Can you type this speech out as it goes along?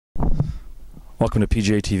Welcome to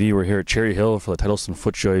PGA TV. We're here at Cherry Hill for the Titleist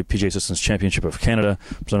FootJoy PGA Assistance Championship of Canada,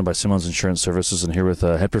 presented by Simmons Insurance Services, and here with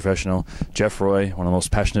head professional Jeff Roy, one of the most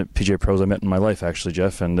passionate PGA pros I met in my life, actually,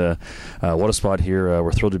 Jeff. And what a spot here.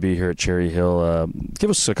 We're thrilled to be here at Cherry Hill. Give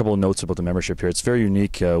us a couple of notes about the membership here. It's very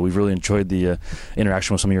unique. We've really enjoyed the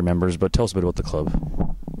interaction with some of your members, but tell us a bit about the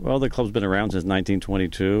club. Well, the club's been around since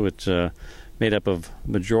 1922. It's made up of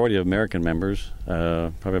majority of American members,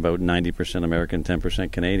 probably about 90% American,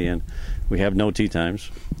 10% Canadian. We have no tee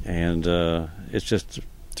times, and it's just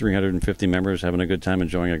 350 members having a good time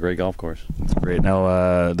enjoying a great golf course. Great.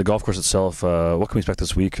 Now, the golf course itself, what can we expect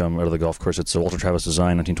this week out of the golf course? It's a Walter Travis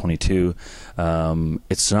design, 1922.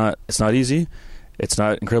 It's not easy. It's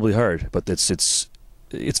not incredibly hard, but it's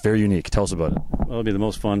very unique. Tell us about it. Well, it'll be the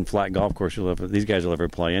most fun flat golf course these guys will ever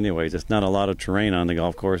play anyways. It's not a lot of terrain on the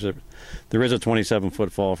golf course. There is a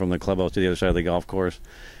 27-foot fall from the clubhouse to the other side of the golf course.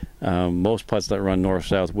 Most putts that run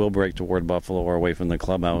north-south will break toward Buffalo or away from the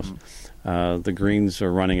clubhouse. The greens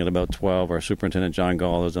are running at about 12. Our superintendent, John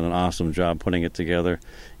Gall, has done an awesome job putting it together.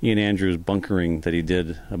 Ian Andrews' bunkering that he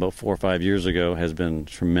did about 4 or 5 years ago has been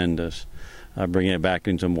tremendous, bringing it back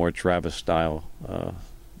into more Travis style.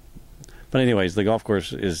 But anyways, the golf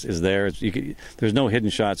course is there. There's no hidden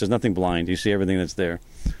shots. There's nothing blind. You see everything that's there.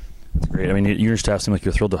 That's great. I mean, you and your staff seem like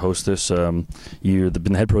you're thrilled to host this. You've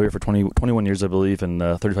been the head pro here for 21 years, I believe, and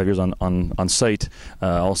 35 years on site,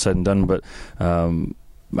 all said and done. But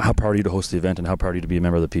how proud are you to host the event, and how proud are you to be a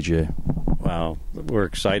member of the PGA? Wow, we're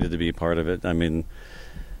excited to be a part of it. I mean,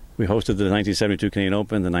 we hosted the 1972 Canadian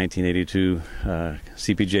Open, the 1982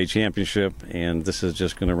 CPGA Championship, and this is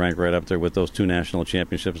just going to rank right up there with those two national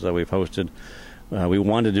championships that we've hosted. We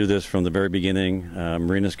wanted to do this from the very beginning.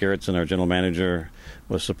 Marina Skerritson, our general manager,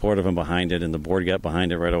 was supportive and behind it, and the board got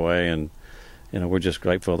behind it right away, and we're just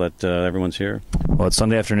grateful that everyone's here. Well, it's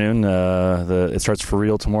Sunday afternoon. It starts for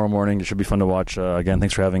real tomorrow morning. It should be fun to watch. Again,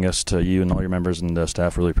 thanks for having us, to you and all your members and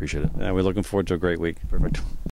staff. Really appreciate it. We're looking forward to a great week. Perfect.